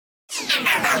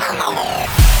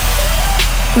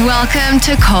Welcome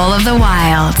to Call of the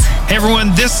Wild. Hey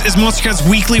everyone, this is Monstercat's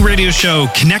weekly radio show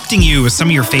connecting you with some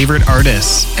of your favorite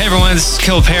artists. Hey everyone, this is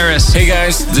Kill Paris. Hey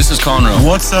guys, this is Conroe.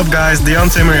 What's up guys,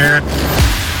 Deon Timmer here.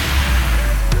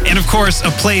 And of course, a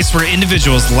place where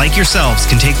individuals like yourselves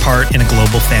can take part in a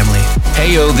global family.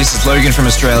 Hey yo, this is Logan from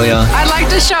Australia. I'd like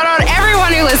to shout out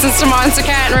everyone who listens to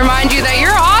Monstercat and remind you that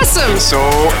you're awesome. So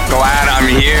glad I'm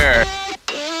here.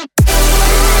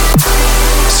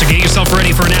 So get yourself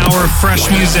ready for an hour of fresh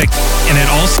music, and it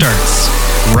all starts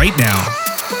right now.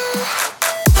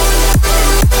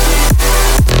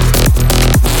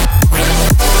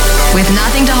 With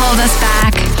nothing to hold us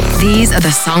back, these are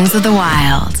the songs of the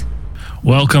wild.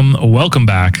 Welcome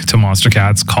back to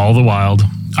Monstercat's Call of the Wild.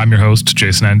 I'm your host,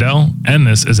 Jayeson Andel, and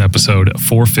this is episode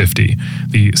 450,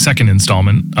 the second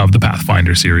installment of the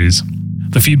Pathfinder series.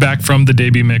 The feedback from the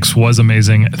debut mix was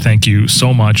amazing. Thank you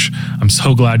so much. I'm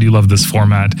so glad you love this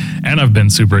format, and I've been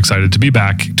super excited to be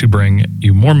back to bring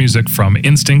you more music from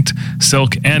Instinct,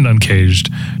 Silk, and Uncaged,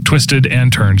 twisted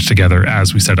and turned together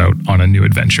as we set out on a new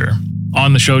adventure.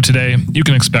 On the show today, you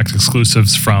can expect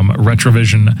exclusives from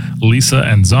Retrovision, Lisa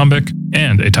and Zombic,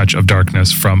 and a touch of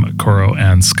darkness from Koro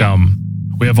and Scum.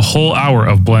 We have a whole hour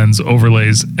of blends,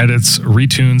 overlays, edits,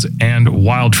 retunes, and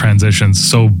wild transitions,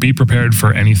 so be prepared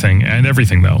for anything and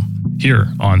everything though,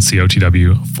 here on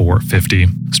COTW 450.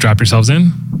 Strap yourselves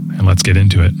in, and let's get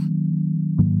into it.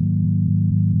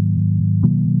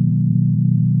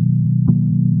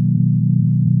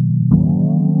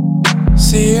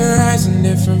 See your eyes in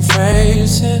different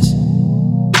faces,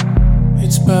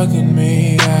 it's bugging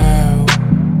me out.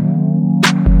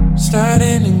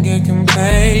 Starting to get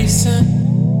complacent,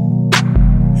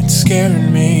 it's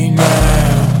scaring me now.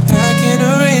 I can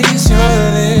erase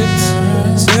your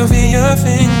lips, still feel your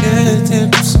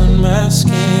fingertips on my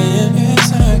skin.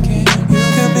 Yes, I can. You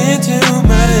come into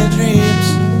my dreams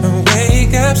and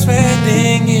wake up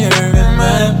sweating here in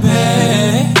my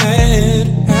bed.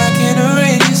 I can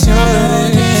erase your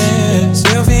lips,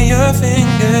 still feel your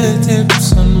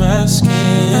fingertips on my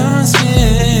skin.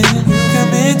 You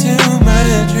come into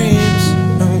my dreams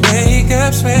and wake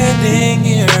up sweating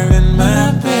here in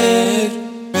my bed.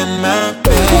 In my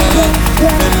bed.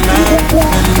 In my bed.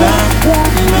 In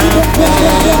my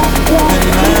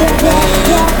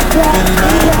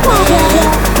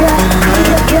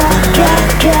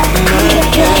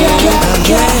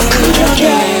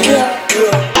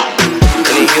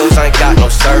heels, I ain't got no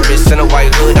service. In a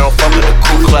white hood, I don't fuck with the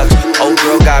Ku Klux. Old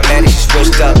girl got mad and she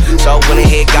switched up, so I went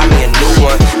ahead, got me a new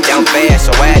one. Down fast,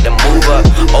 so I had to move up.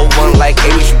 Old one like,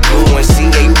 hey, what you doing?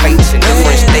 CA plates in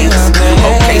different states.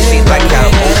 Okay, she like how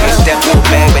I move it. Step to the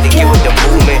bag, better get with the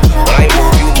movement. When I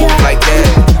move, you move like that.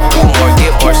 Do more,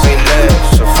 get more, say less.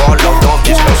 So fall low, don't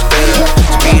miss no stairs.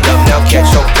 Speed up now,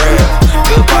 catch your breath.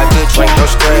 Goodbye, good drink, no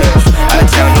stress. Out of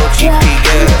town, no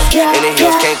GPS. In the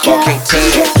hills, can't call, can't tell.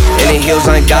 In the hills,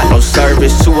 I ain't got no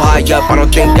service. Too high up, I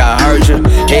don't think I heard you.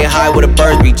 Head high where the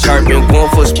birds be chirping. Going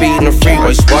full speed in the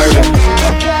freeway, swerving.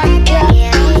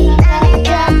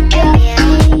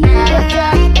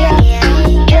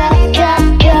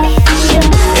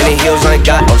 In the hills, I ain't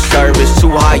got no service.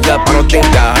 Too high up, I don't think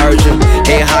I heard you.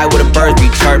 Head high where the birds be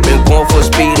chirping. Going full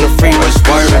speed in the freeway,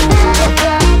 swerving.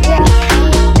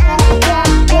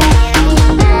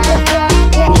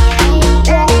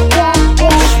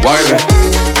 Swerving.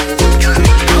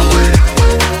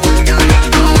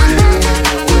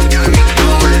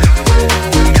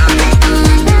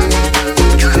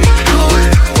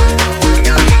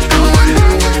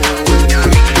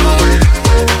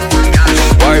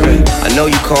 I know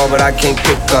you call, but I can't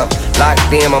pick up.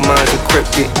 Locked in, my mind's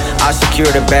encrypted. I secure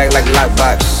the bag like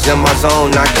lockbox. In my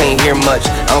zone, I can't hear much.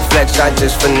 I don't flex, I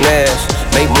just finesse.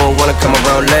 Make more wanna come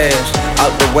around last.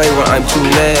 Out the way where I'm too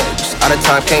next. Out of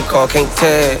time, can't call, can't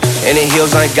text. In the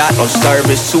hills, I ain't got no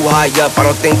service. Too high up, I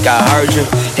don't think I heard you.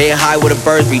 Head high where the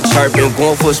birds be chirping.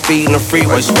 Going full speed in the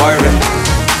freeway, swerving.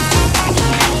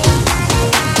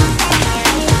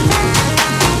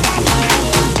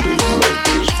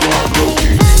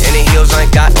 I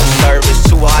ain't got no service.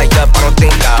 Too high up, I don't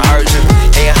think I heard you.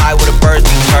 Head high where the birds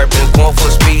be chirping. Going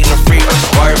full speed in the freeway,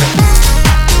 swerving.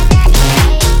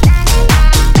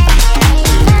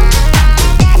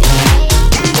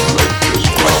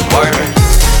 Swerving.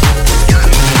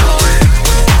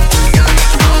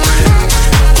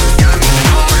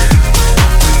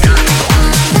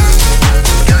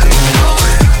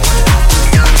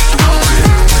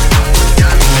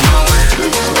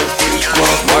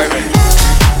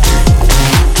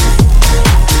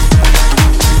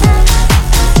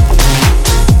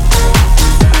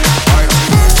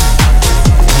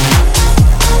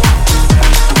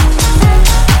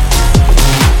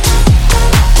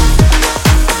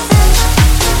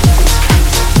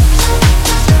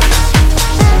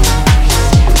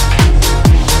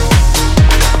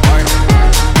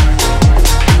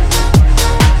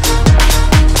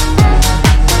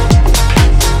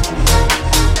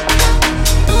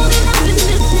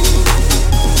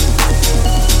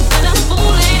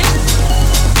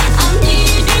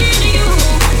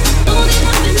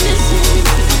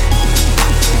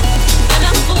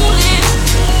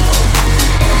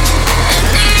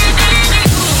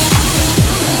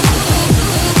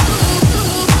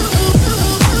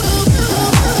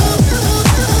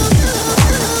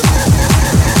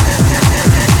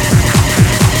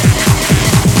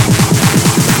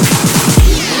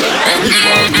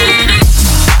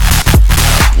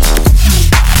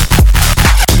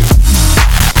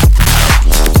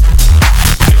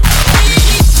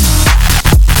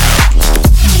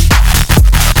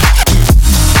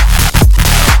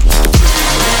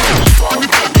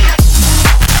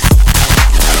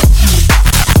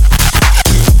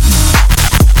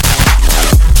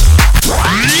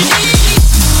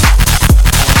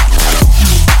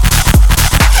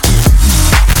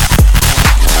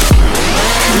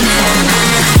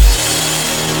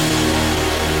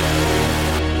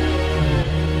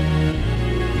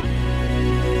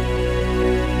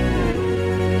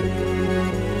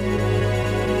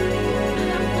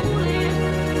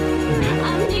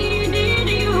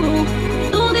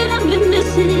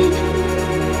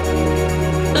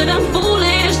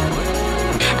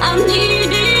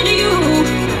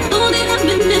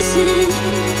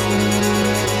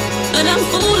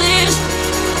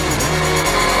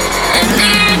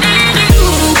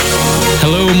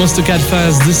 Monstercat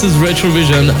fans, this is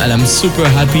Retrovision and I'm super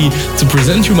happy to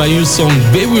present you my new song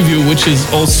Be With You, which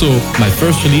is also my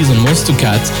first release on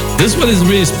Monstercat. This one is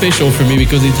really special for me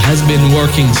because it has been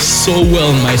working so well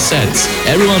in my sets.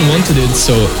 Everyone wanted it,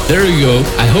 so there you go.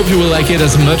 I hope you will like it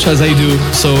as much as I do,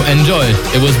 so enjoy.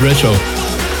 It was Retro.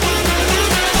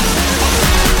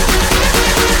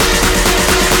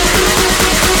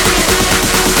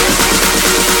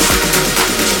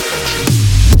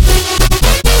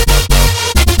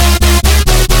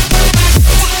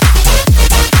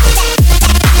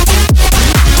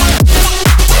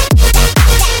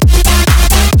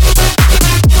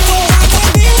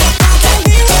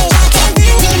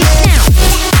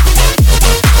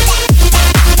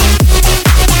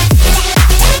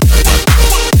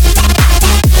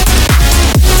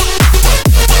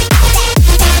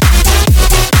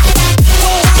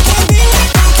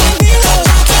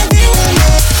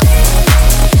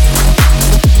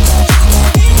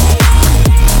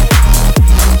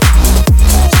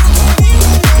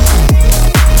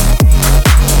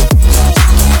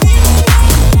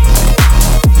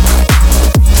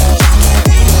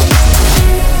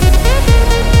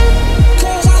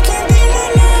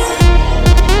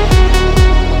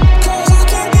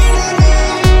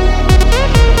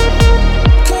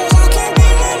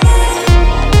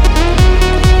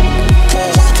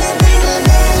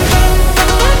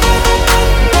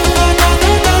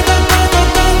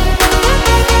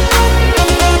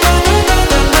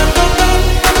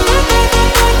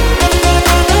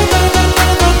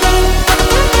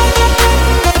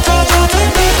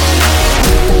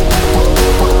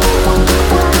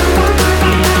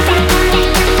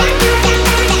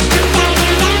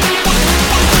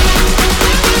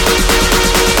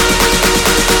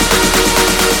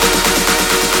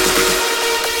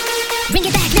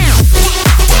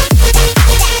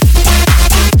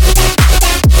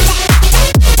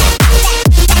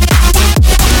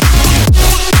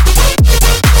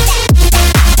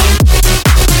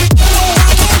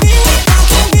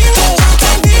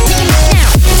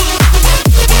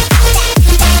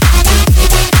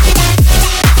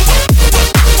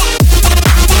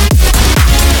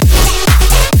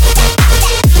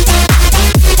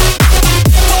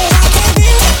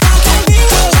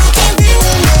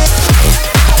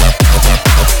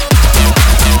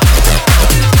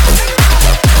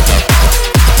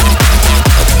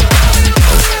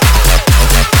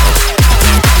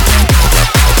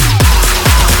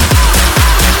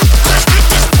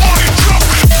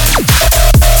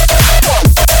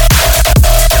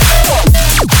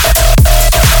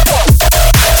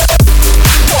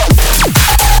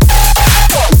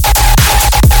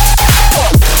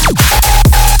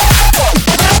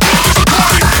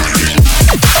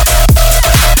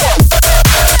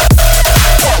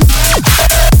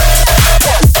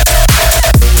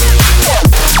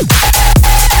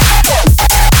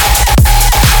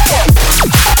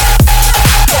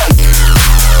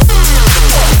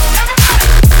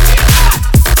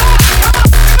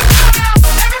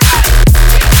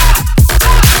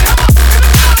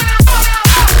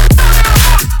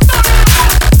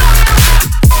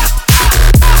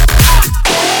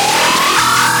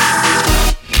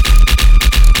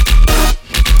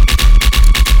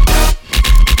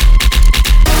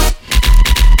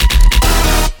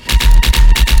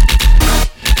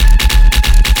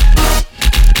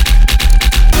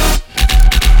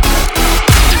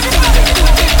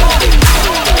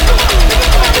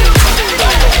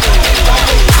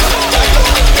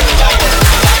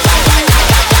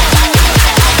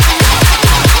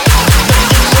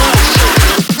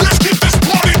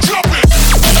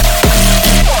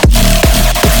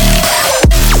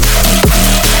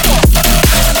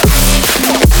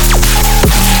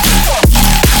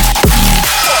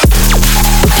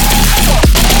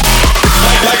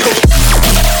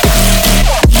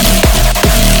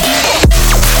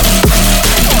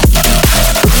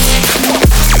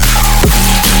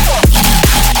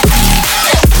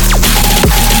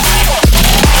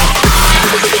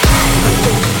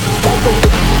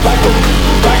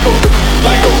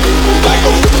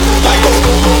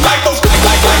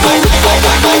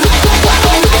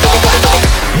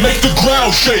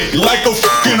 shake like a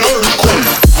fucking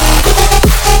earthquake.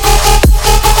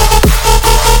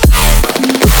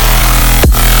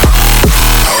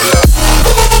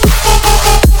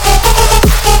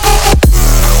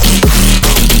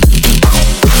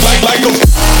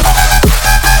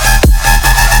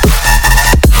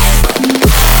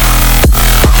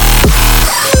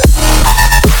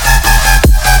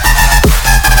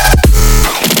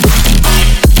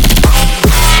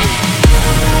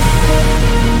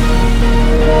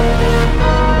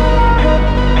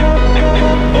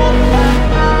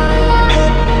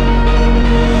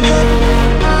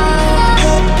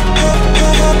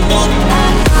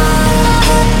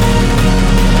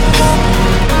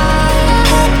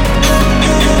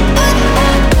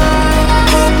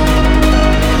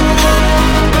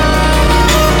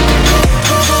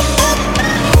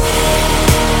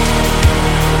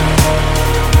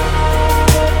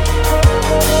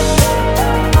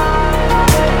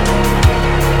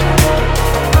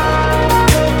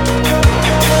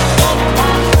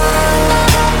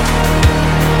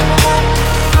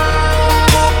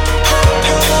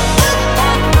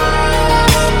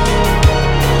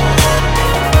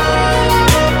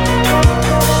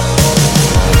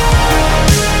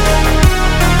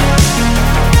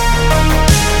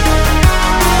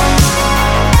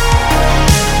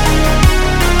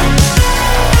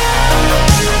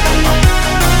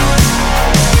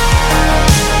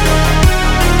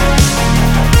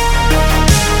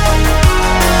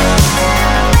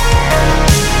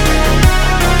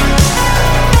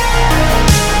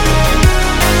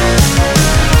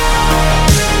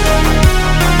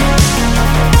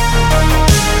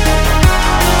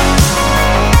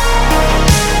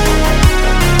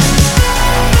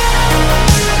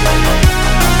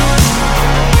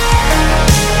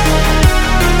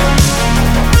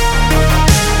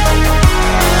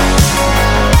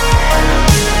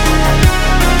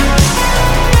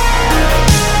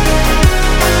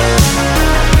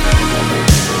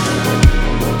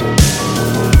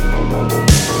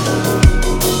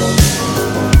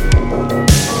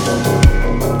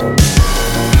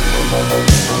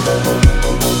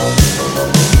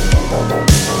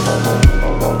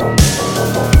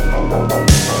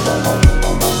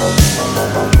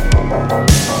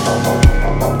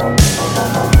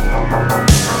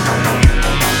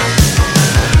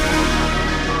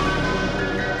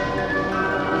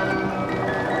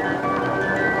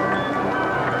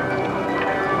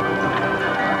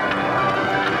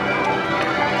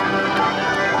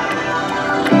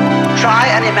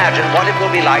 imagine what it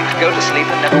will be like to go to sleep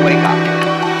and never wake up.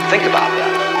 Think about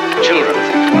that. Children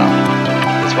think about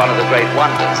it. It's one of the great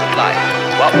wonders of life.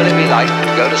 What will it be like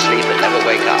to go to sleep and never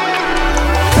wake up?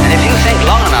 And if you think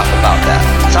long enough about that,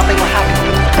 something will happen to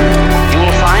you. You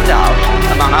will find out,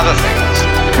 among other things,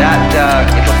 that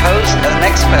it will pose the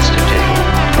next question to you.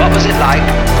 What was it like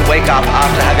to wake up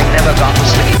after having never gone to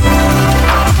sleep?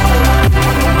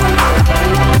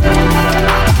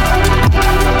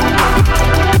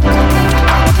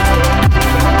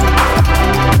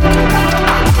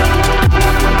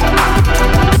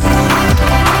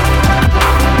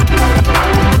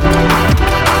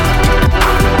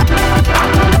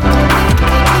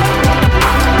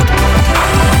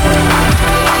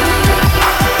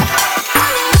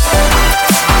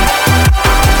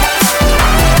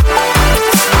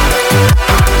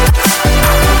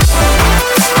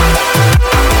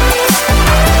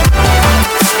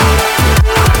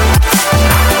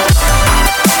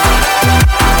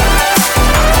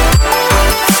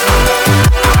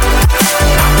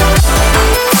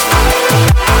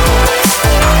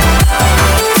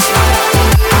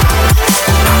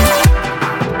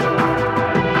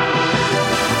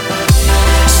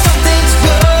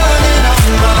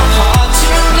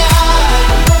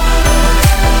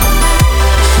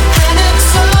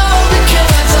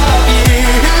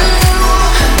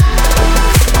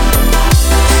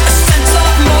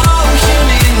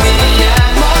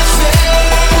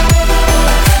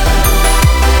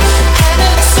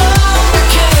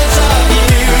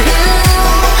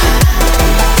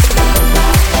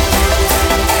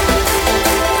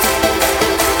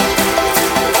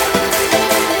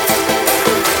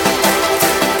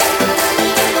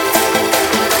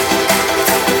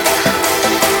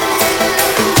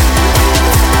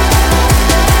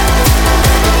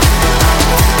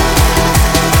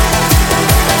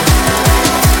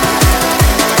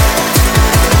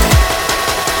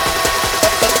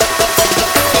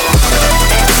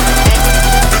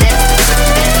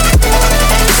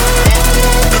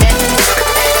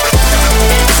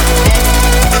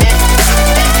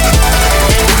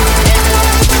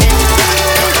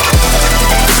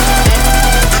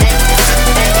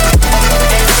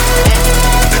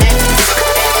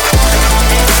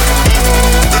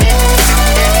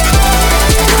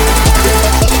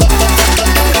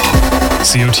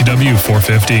 COTW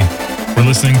 450. We're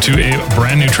listening to a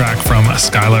brand new track from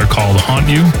Skylar called Haunt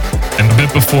You. And a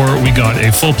bit before, we got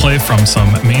a full play from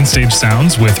some main stage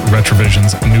sounds with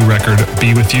Retrovision's new record,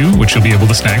 Be With You, which you'll be able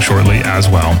to snag shortly as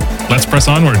well. Let's press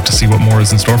onward to see what more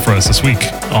is in store for us this week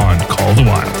on Call the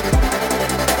Wild.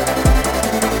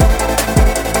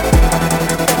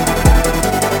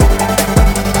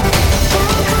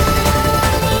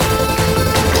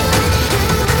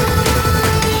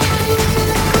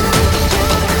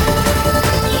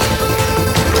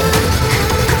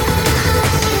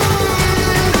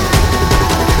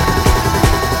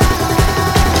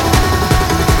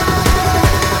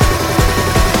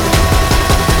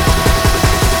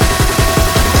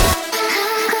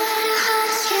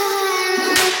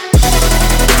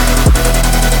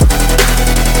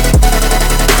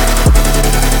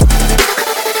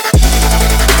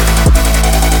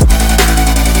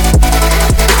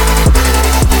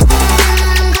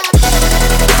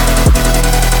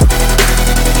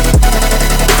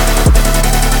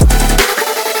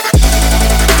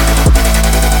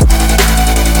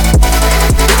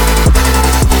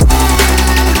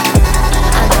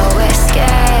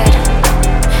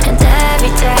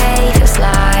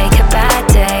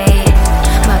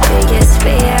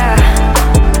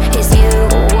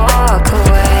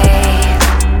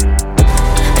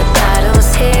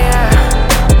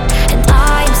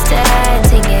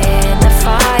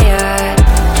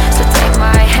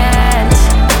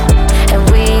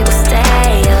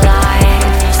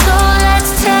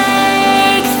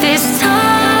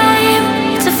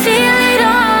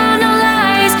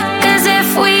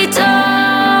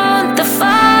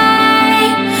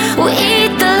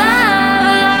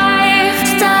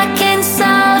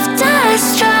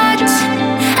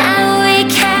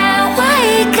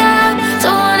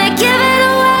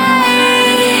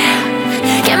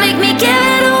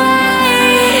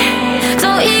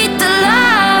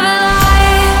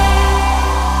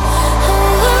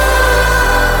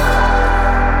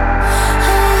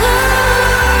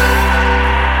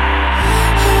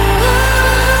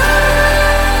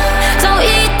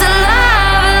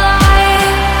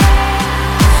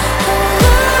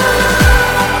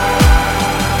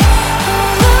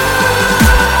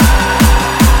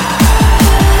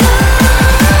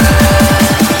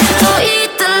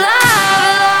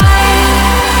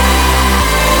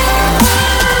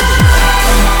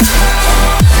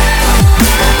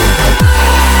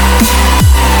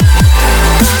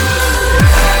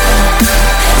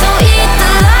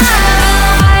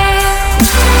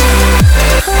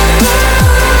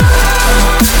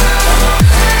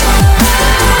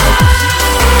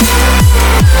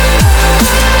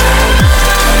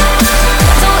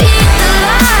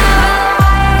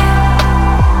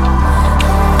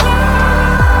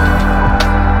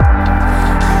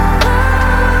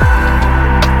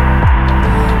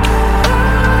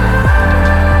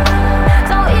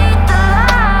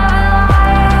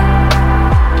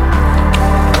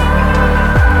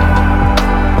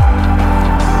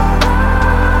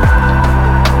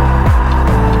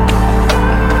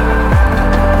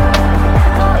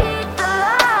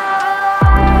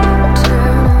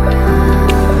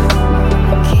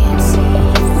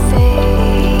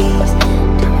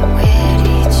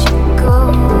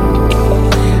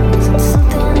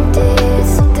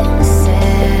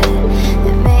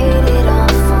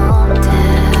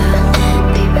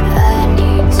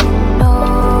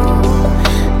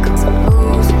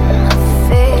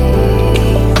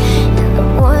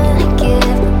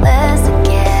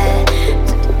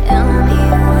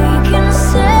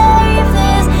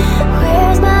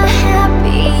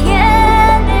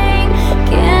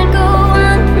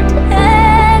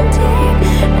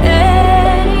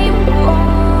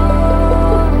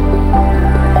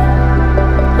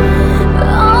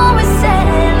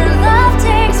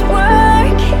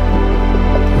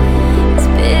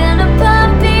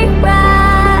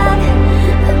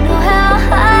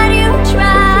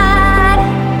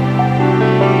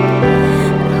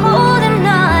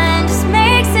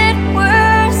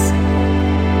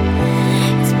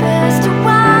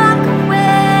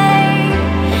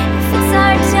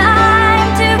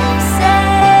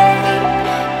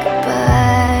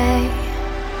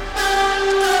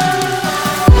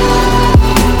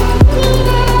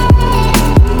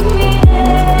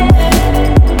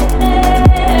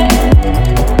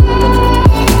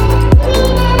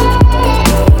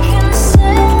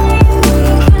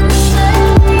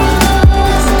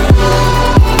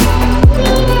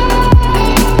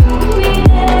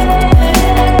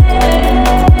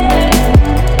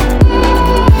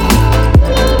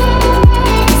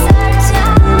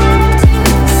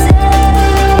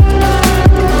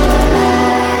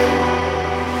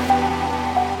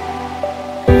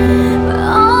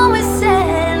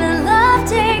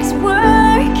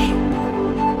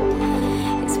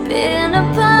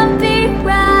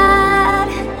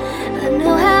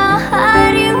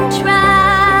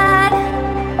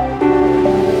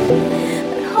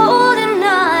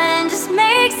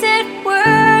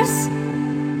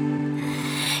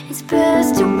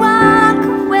 just to walk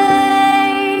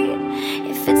away.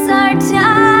 If it's our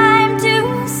time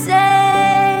to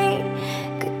say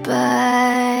goodbye.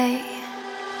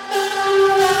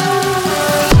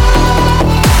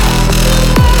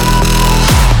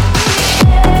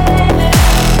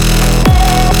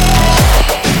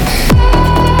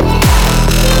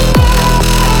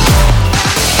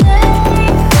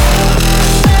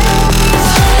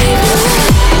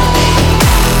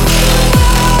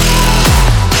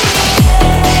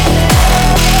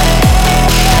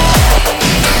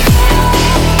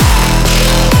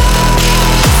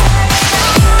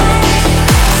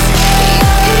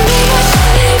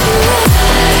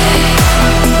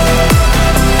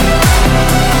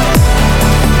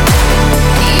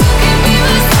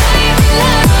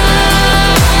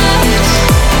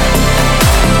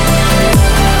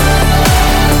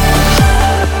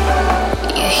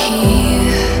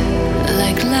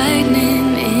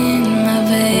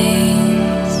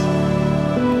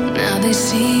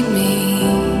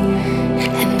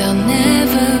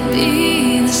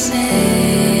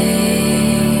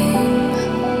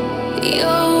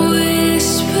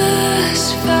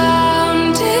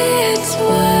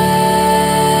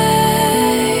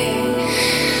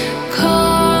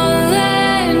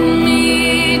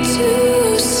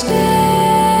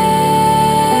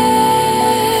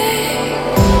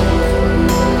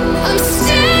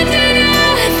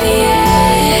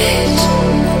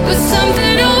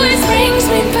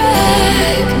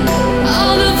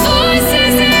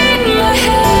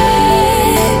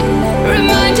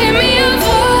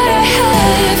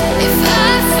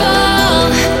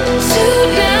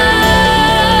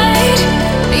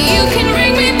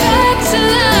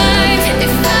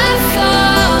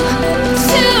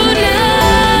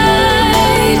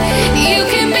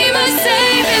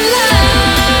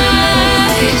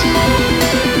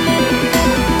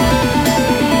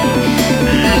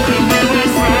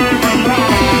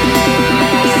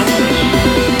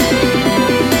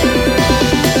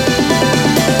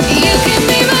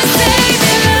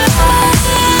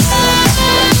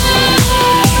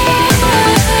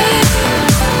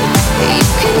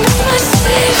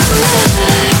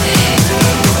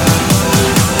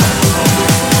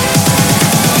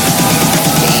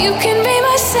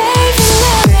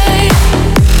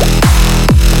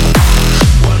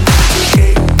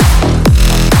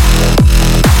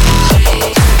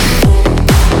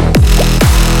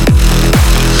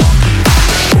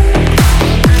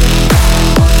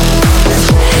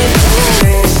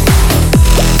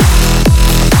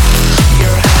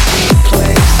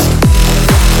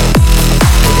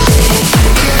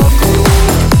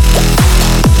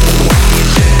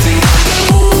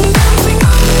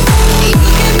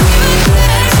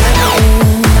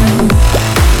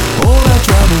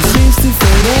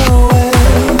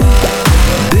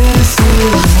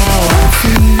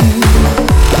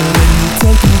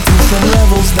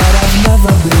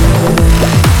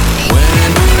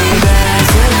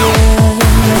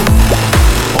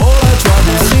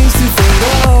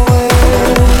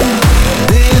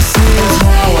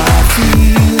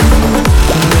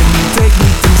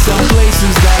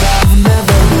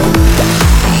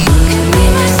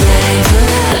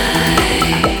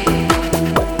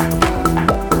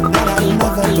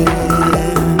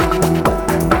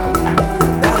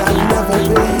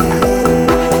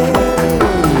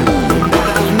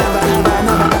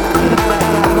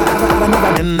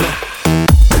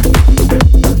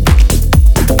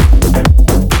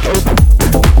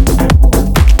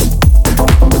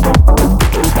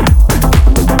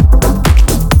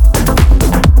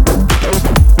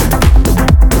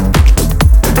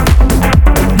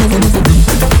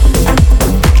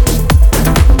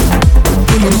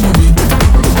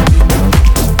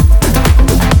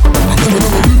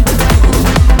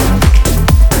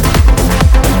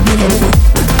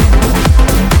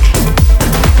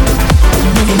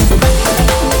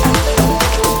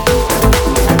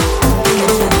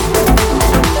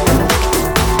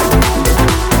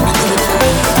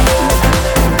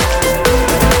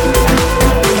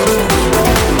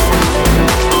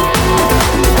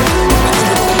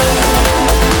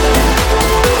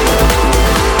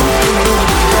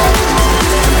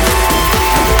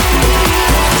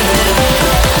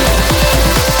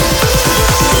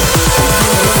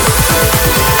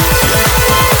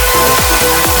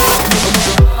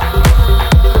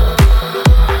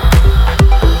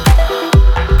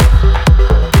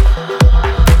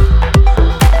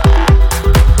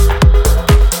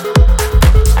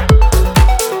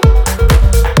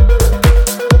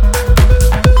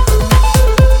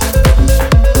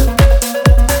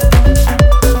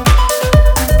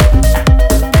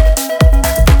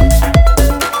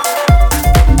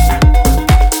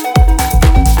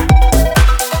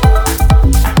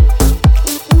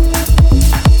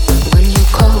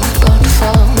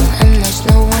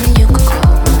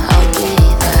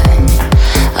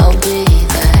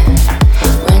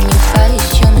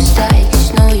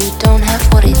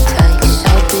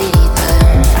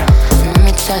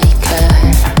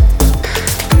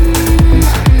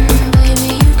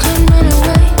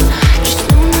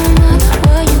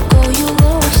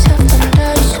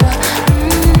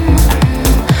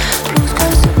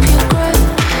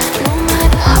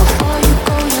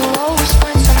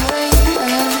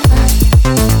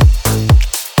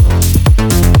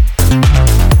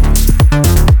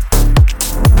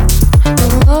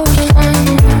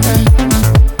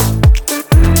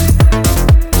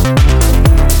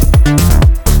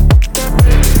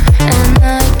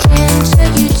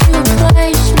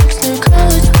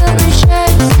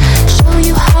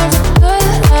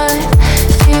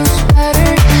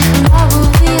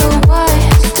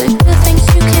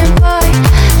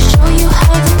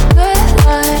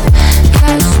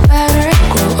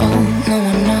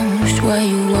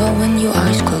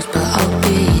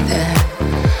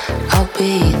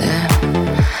 be there.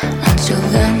 Until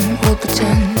then, we'll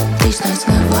pretend these nights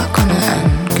never gonna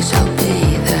end. 'Cause I'll be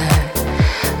there,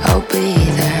 I'll be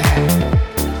there.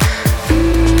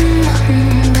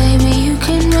 Baby, you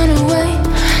can run away.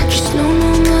 Just know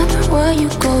no matter where you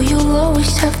go, you'll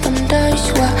always have them days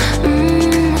where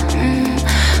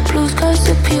blue skies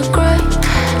appear grey.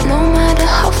 No matter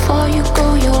how far you go,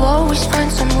 you'll always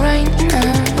find some rain.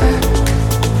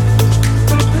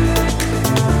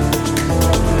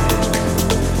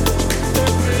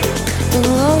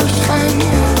 You'll always find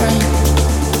your rain.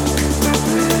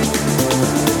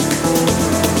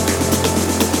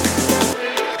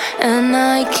 And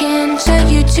I can take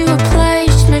you to a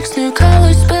place, mix new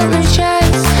colors, but new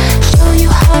shades. Show you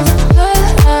how the good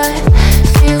life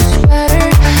feels better.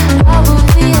 I will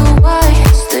be away.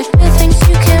 It's the good things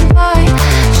you can't buy.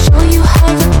 Show you how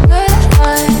the good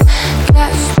life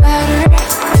gets better.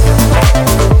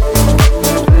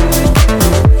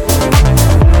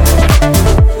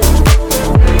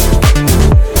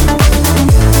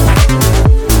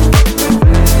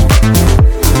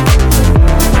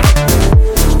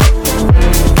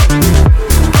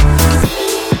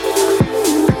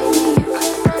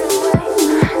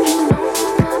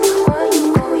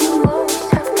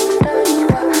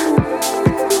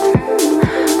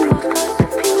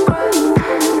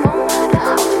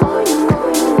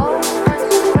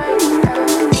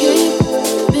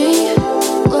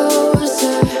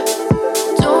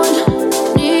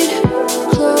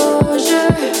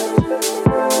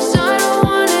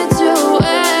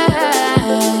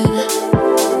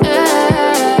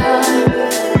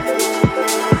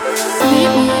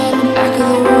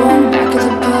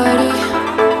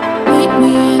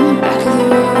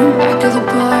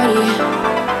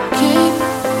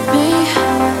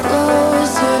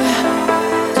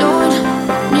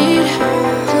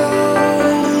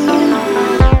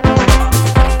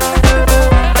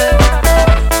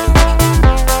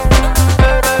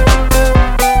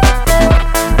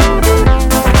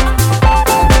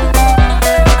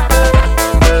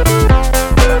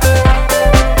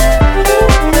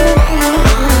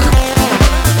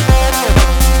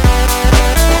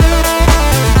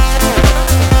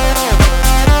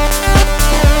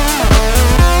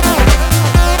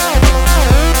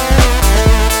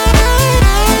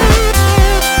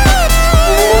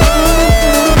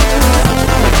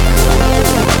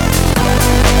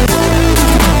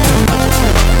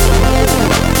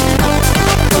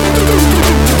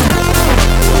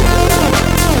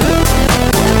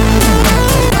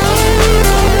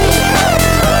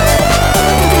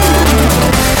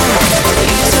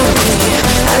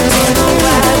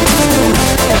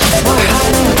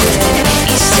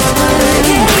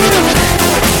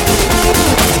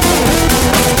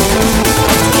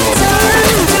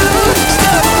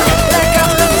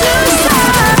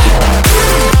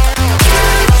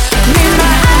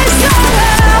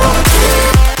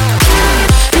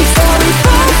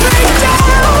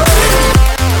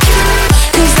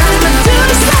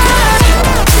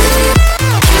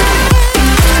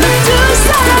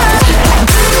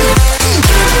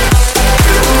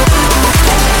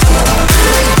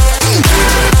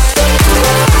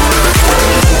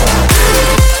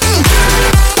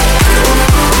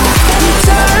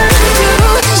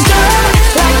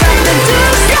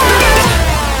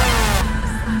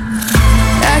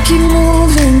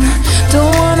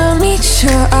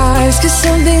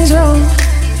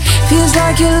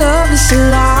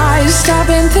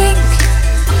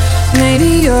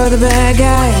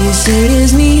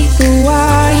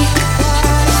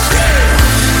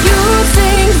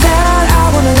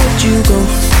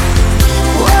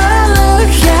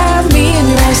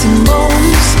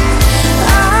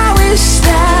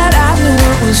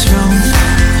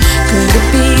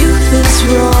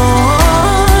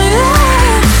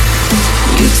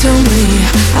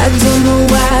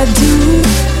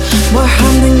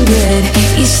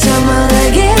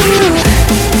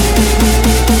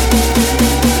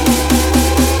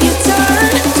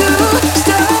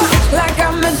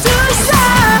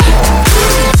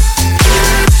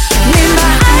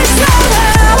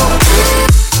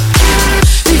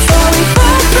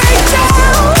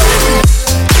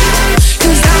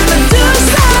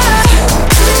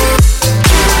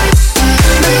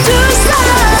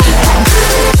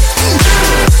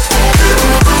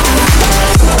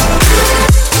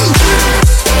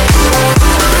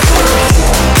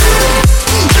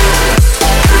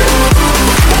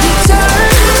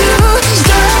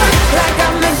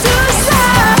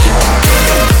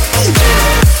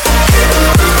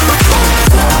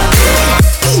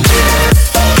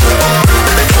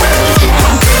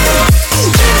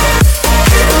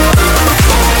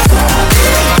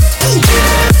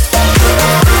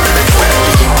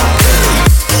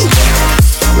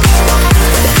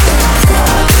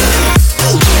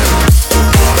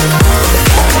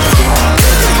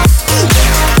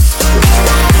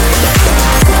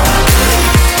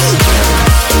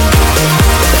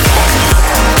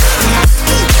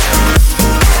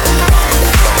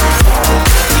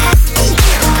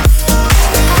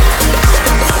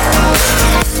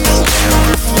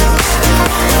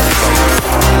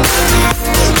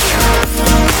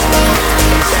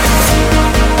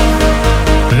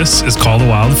 This is Call the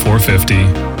Wild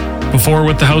 450. Before,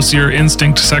 with the Houseier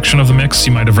Instinct section of the mix,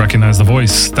 you might have recognized the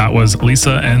voice. That was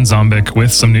Lisa and Zombik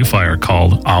with some new fire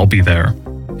called I'll Be There.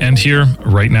 And here,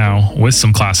 right now, with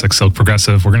some classic Silk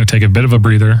Progressive, we're going to take a bit of a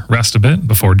breather, rest a bit,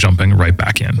 before jumping right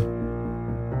back in.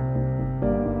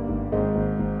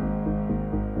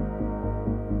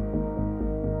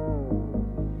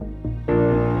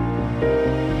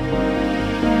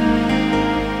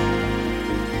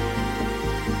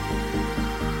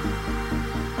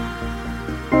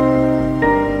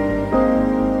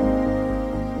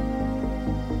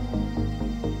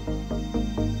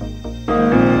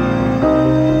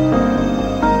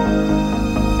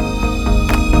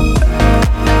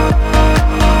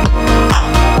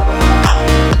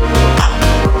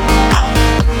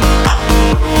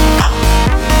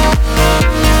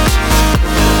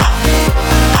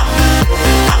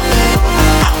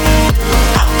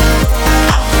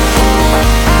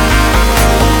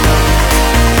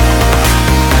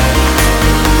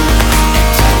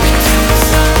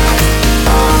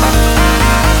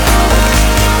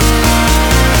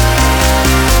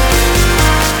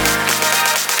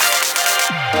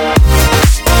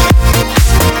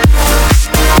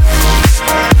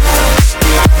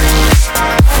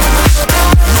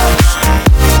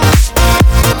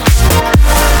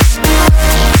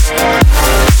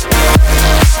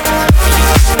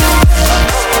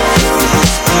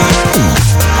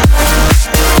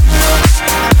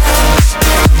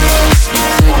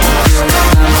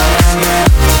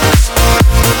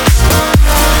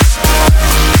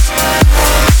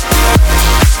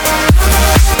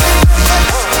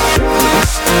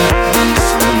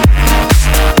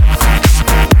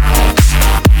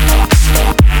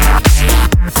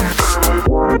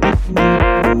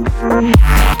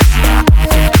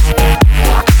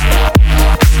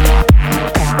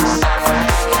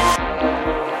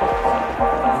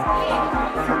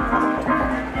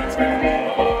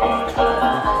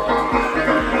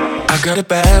 Got it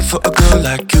bad for a girl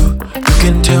like you. You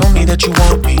can tell me that you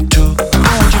want me to. I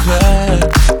want you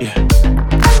bad, yeah.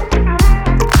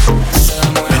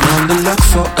 Been on the look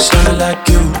for a stunner like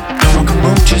you. No one can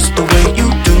move just the way you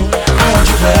do. I want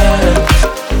you bad.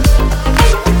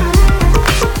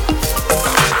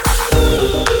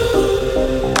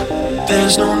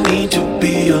 There's no need to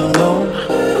be alone.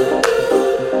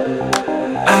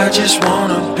 I just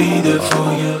wanna be there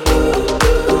for you.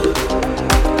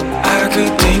 I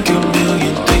could think a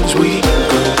million things we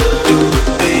could do,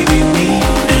 baby, me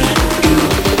and you.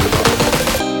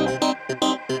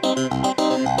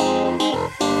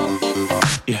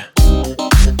 Yeah.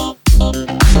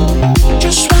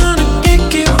 Just wanna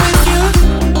kick it with you.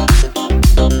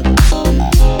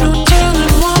 No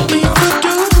telling what we could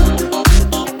do.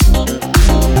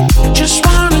 Just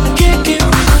wanna kick it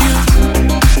with you.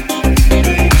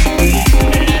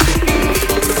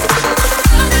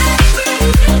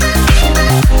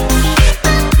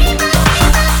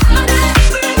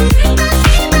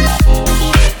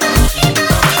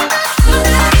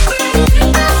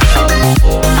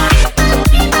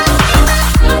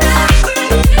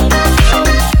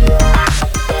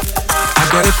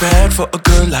 Bad for a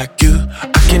girl like you.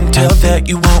 I can tell that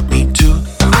you want me to.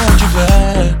 I want you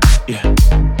bad, yeah.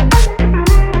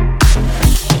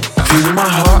 Feeling my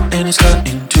heart and it's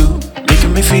cutting too,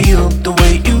 making me feel the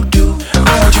way you do. I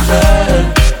want you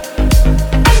bad.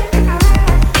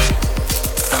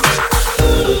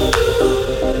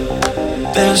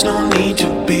 There's no need to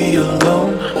be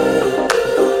alone.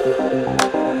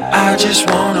 I just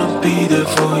wanna be there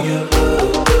for you.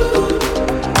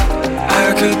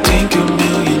 I could think a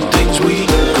million things we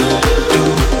could do,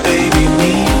 baby,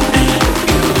 me and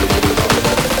you.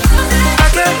 I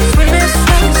got sweetness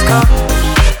in this car.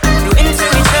 You into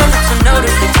each other to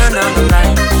notice they turn on the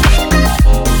light.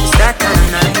 It's that kind of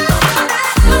night.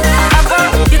 I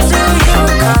brought you to your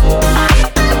car.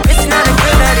 It's not a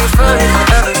good idea for you to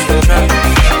others to try.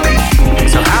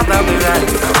 So how about we ride?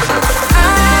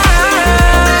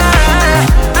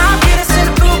 I'll get us in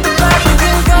the booth, but we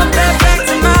can go back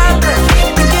to my place.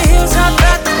 Get your heels up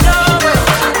at the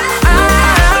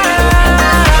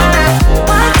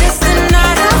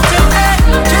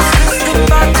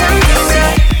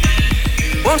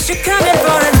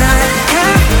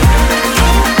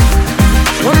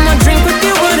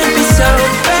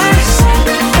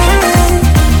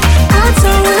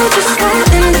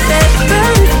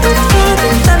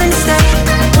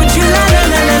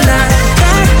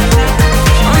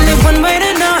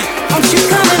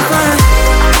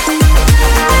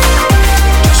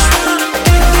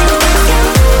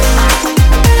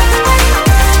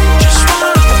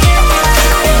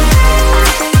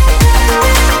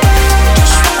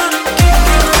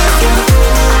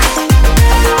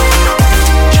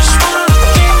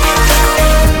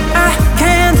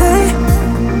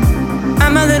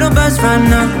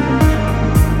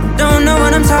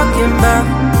talking about.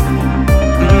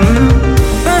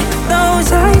 But those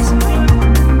eyes,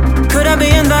 could I be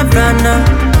in that right now?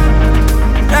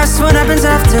 That's what happens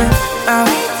after.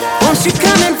 Won't you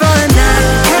come in for a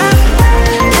night?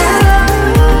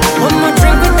 One more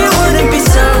drink with you wouldn't be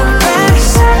so bad.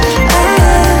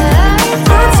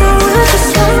 I told her to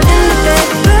slow in the bed,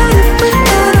 but if we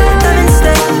had a love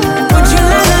instead, would you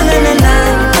la la la la la?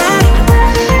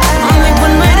 Only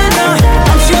one way to know.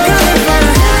 Won't you come in for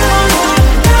a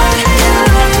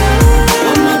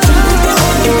one more drink with you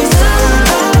wouldn't be so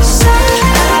bad.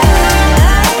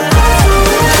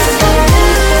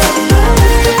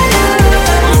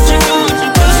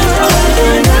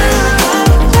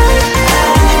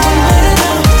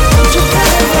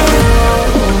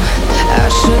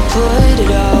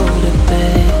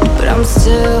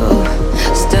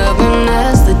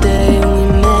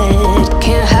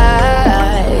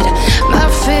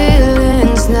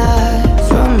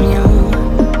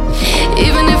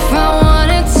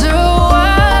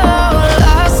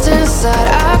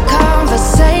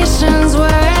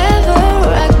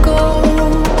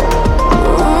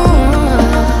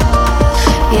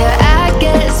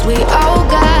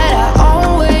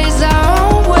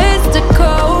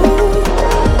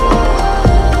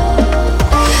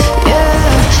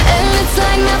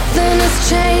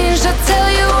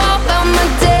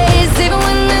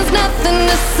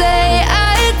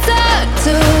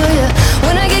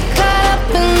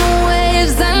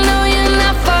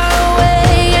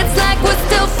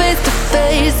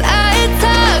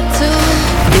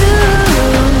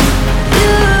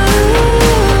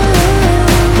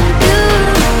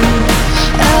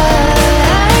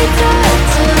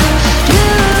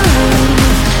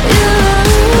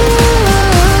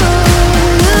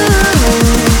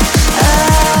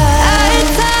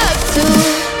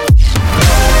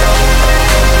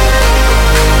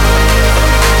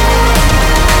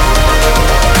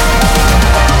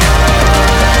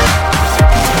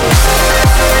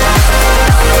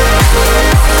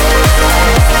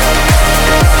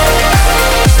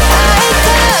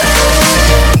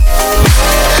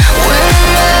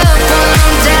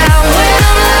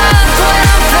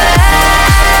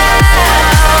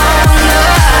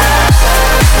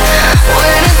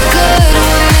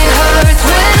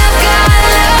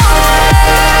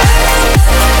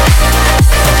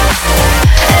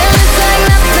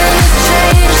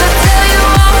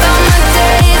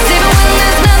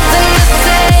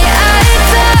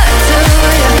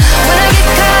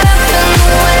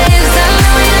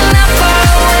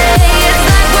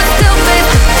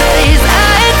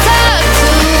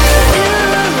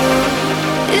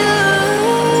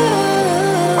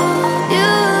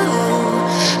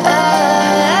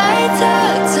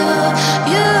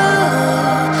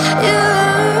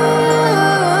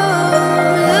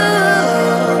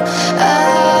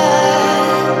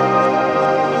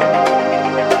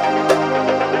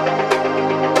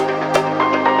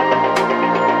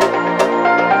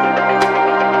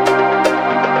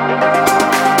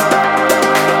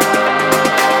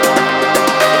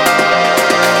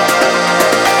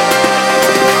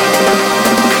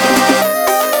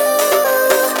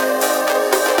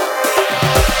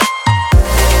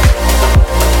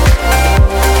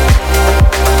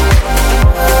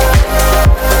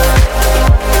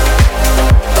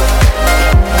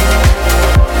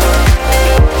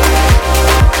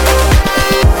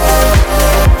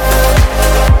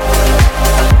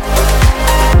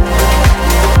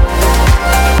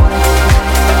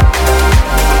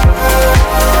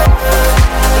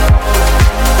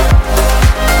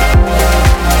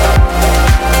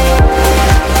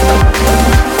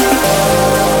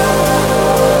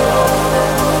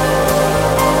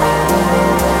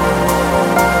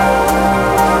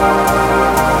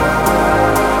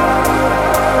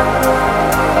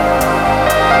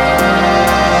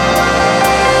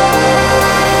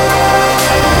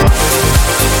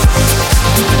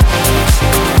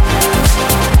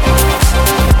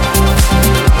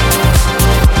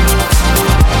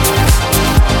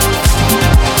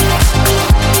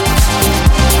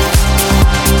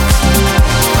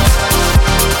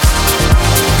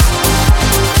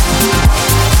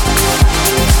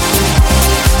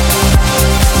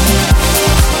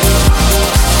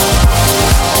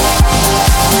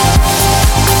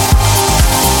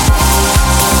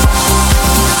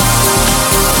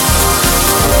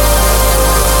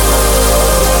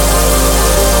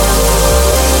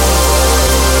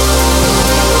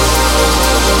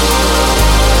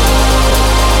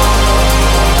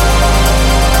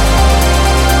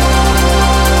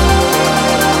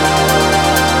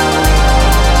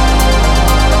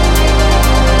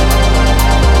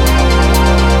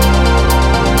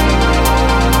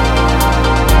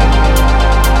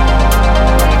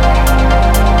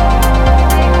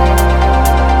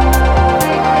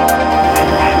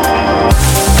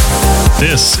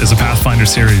 This is a Pathfinder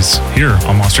series here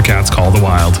on Monstercat's Call the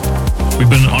Wild. We've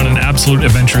been on an absolute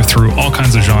adventure through all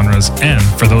kinds of genres, and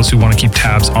for those who want to keep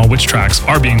tabs on which tracks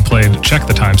are being played, check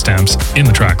the timestamps in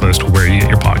the track list where you get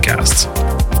your podcasts.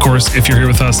 Of course, if you're here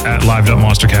with us at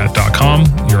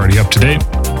live.monstercat.com, you're already up to date.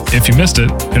 If you missed it,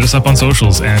 hit us up on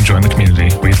socials and join the community.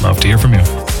 We'd love to hear from you.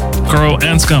 Kuro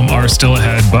and Scum are still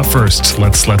ahead, but first,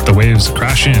 let's let the waves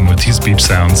crash in with these beach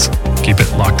sounds. Keep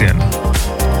it locked in.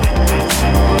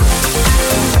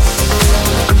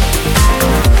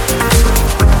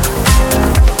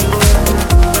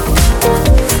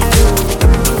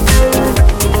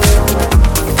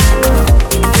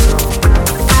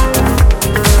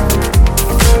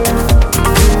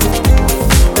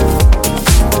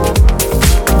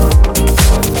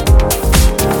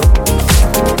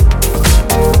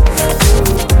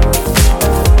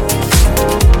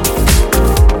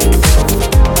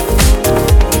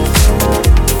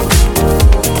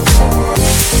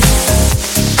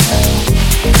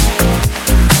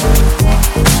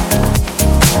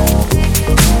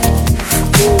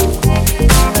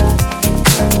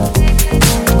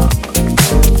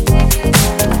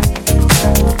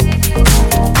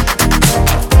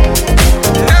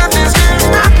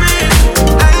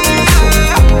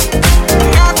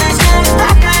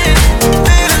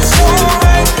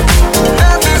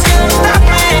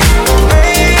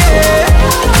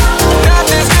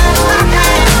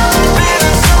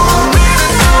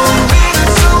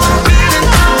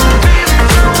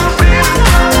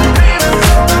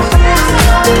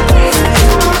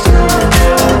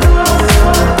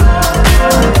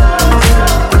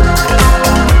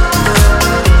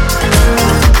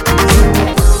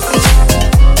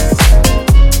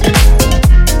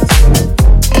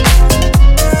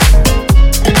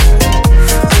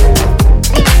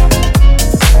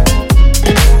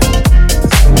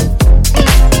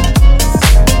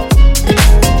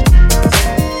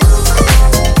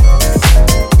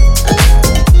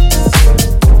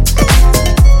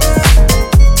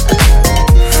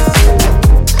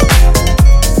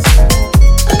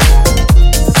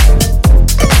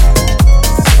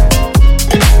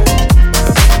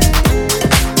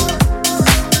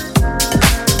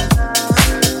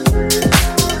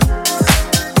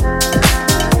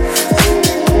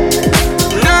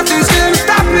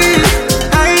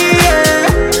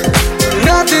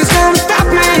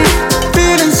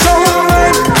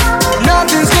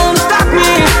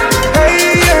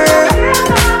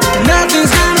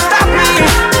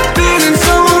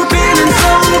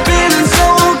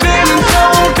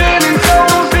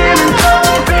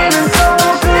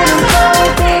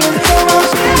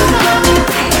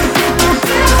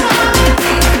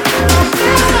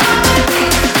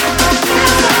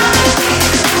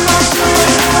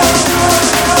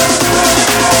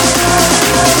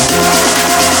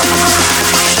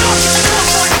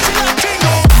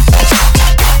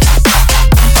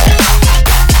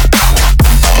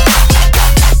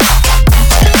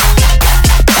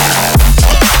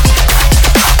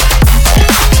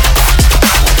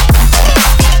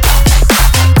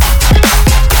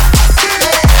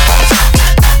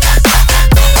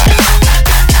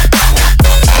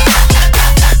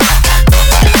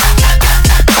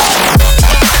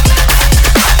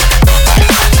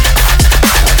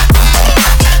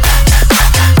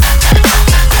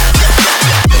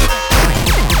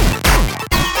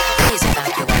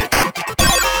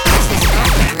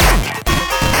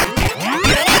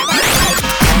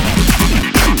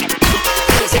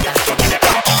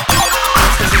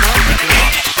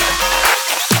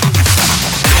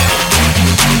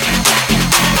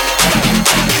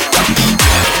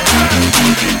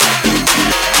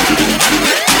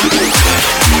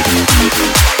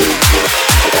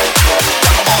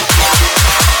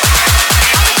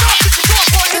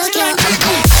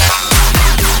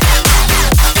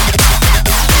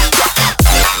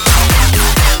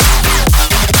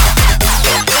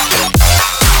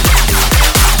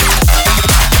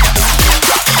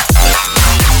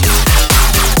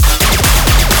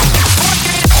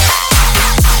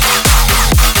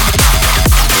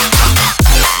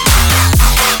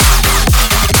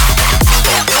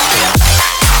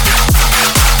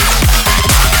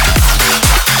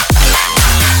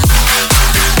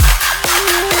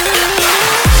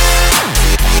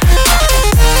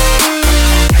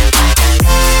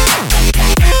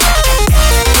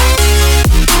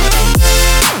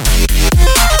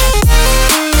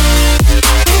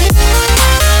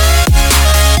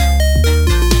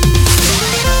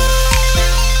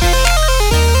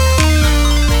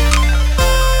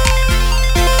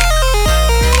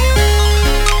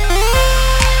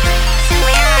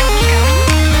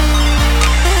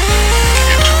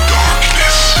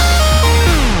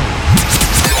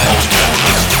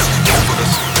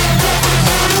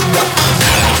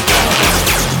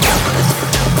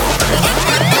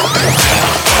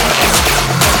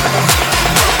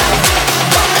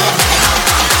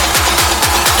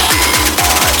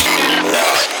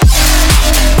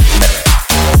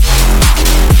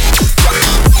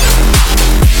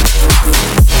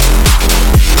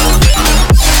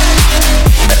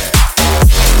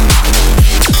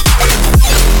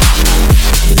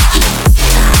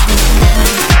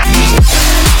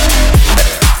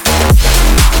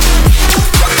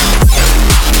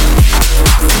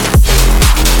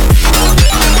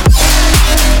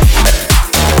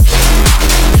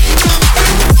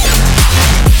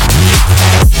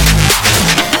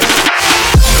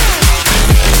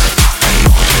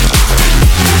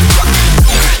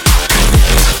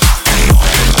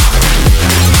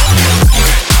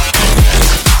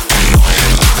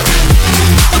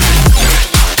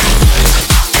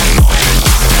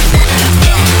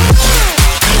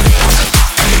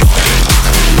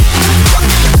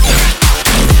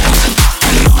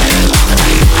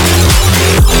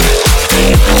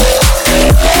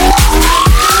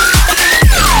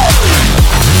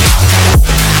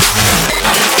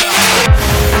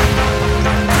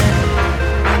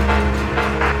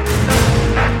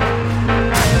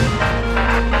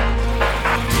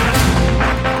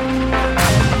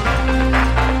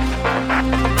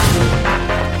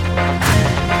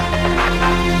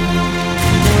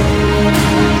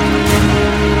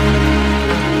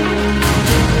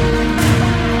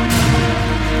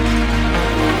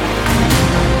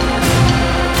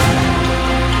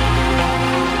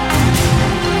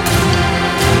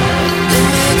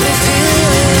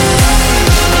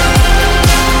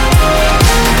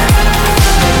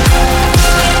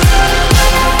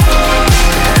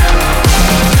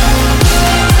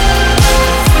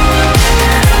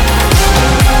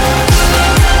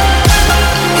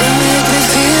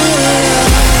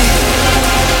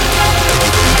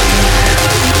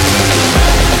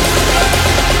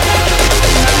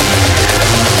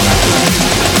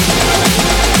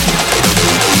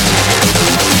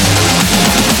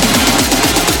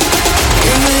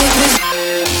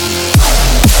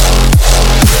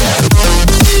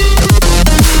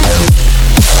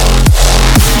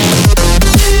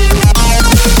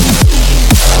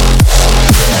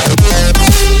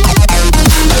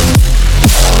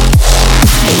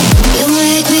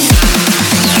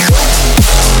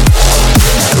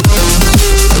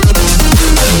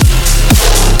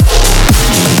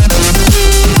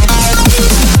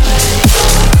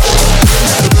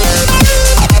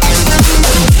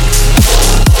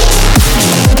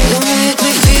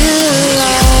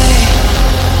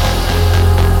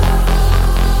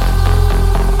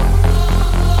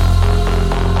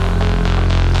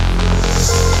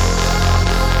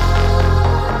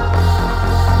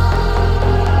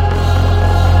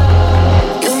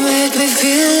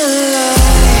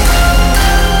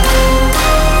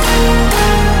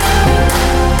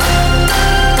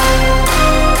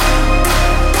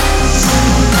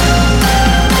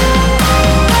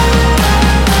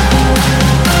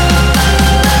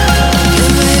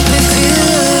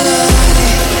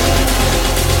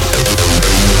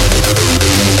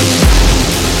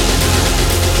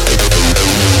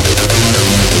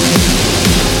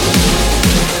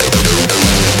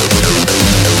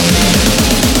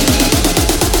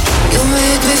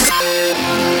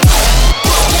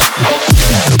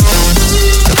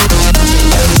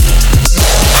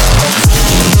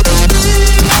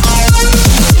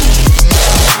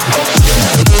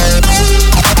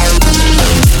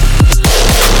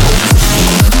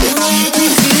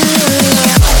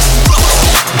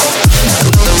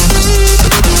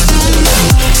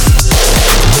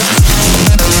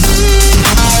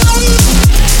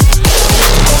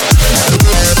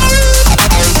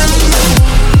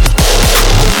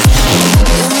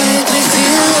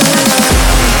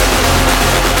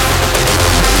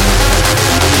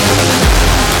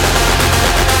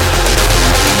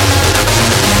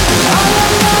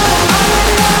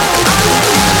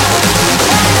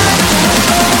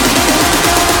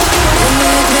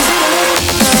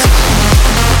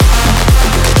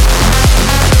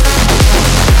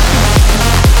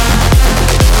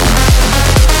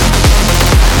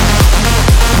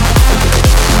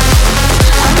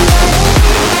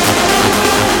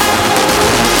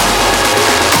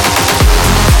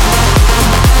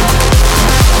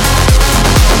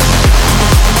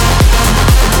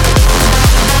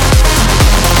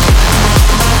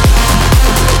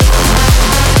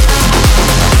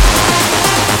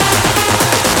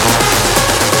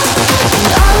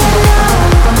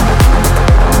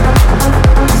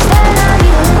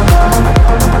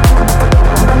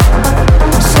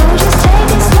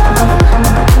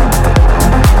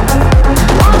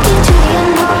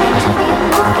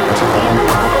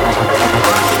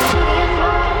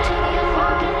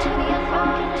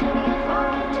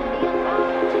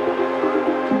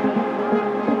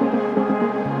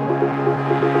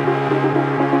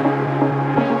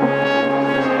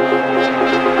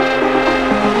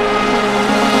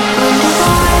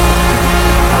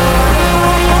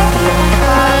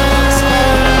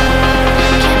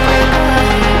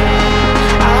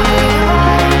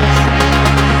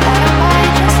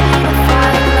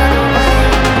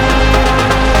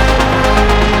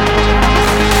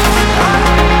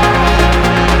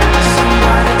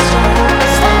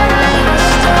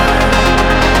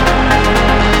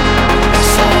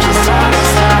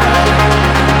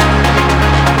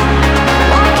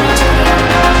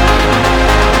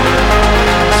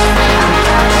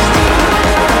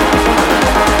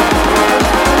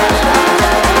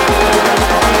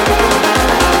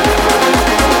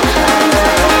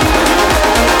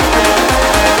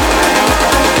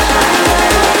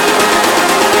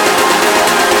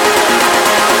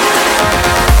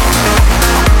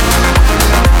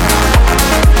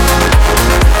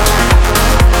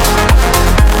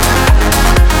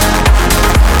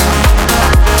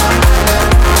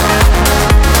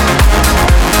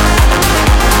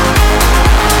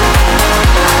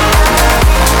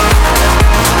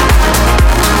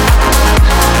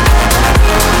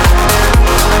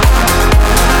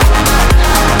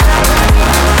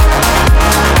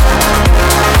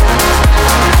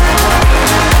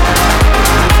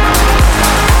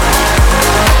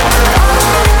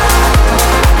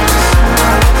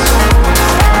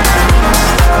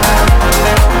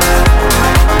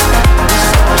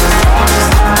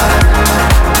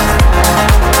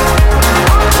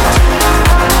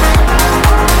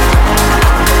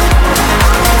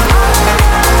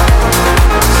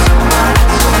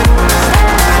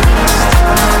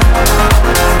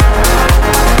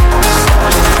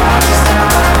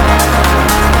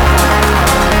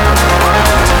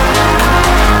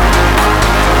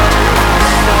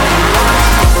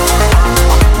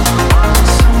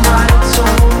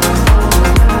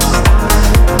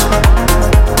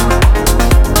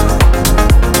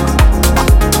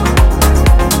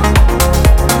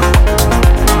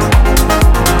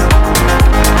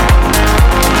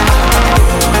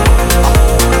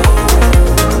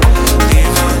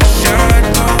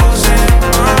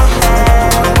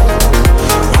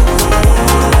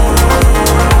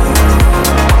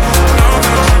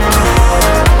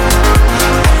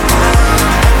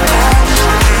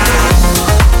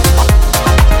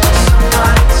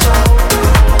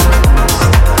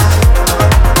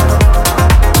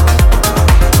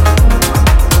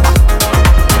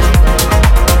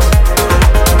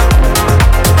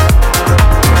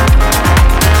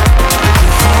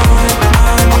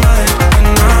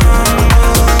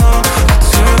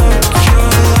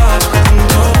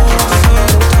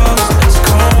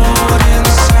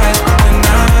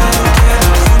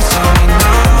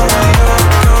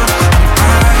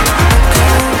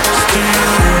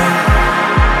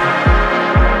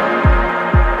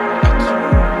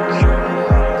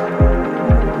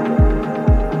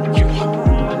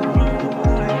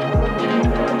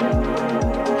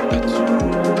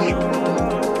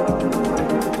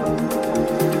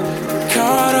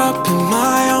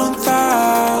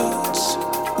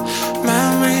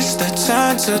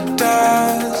 to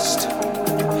dust.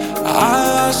 I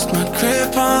lost my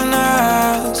grip on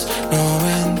us,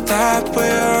 knowing that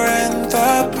we're in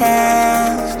the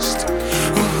past.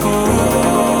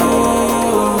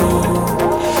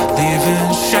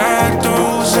 Leaving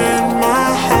shadows in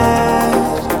my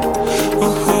heart.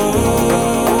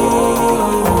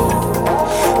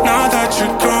 Now that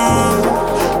you're gone,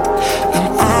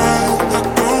 am I a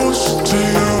ghost to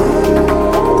you?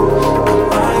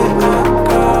 Am I a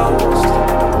ghost?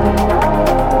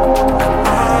 Am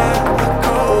I a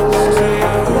ghost to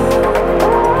you?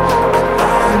 Am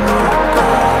I a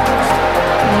ghost?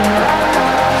 Am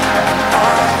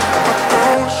I a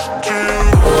ghost to you?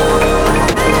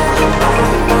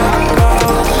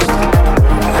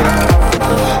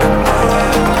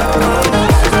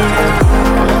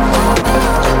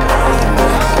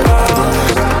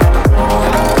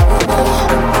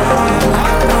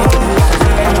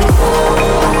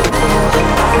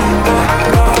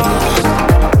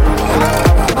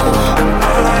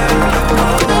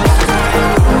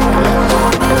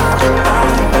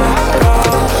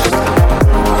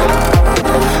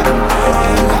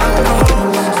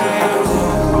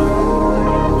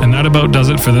 And that about does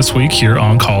it for this week here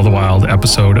on Call the Wild,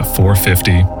 episode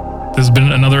 450. This has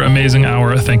been another amazing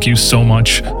hour. Thank you so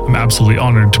much. I'm absolutely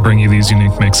honored to bring you these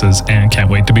unique mixes and can't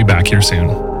wait to be back here soon.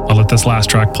 I'll let this last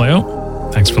track play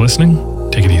out. Thanks for listening.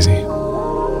 Take it easy.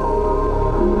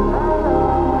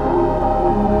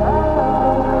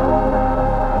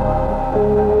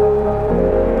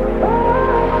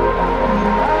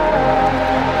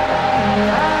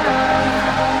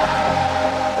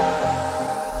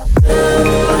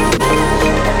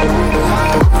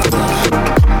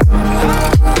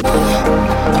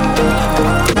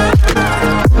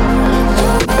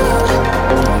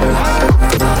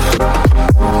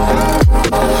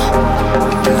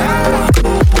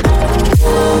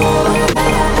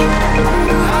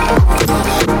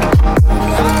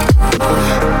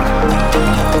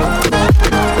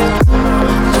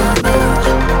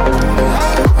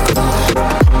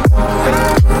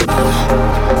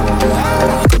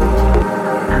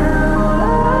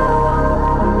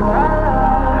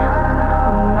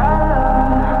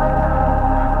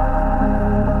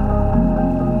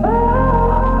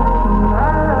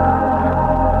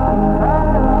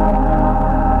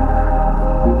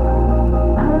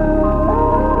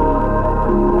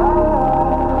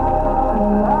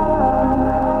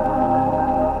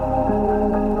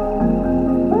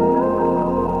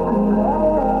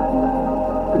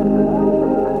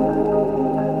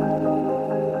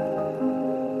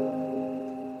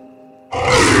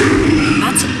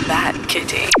 That's a bad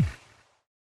kitty.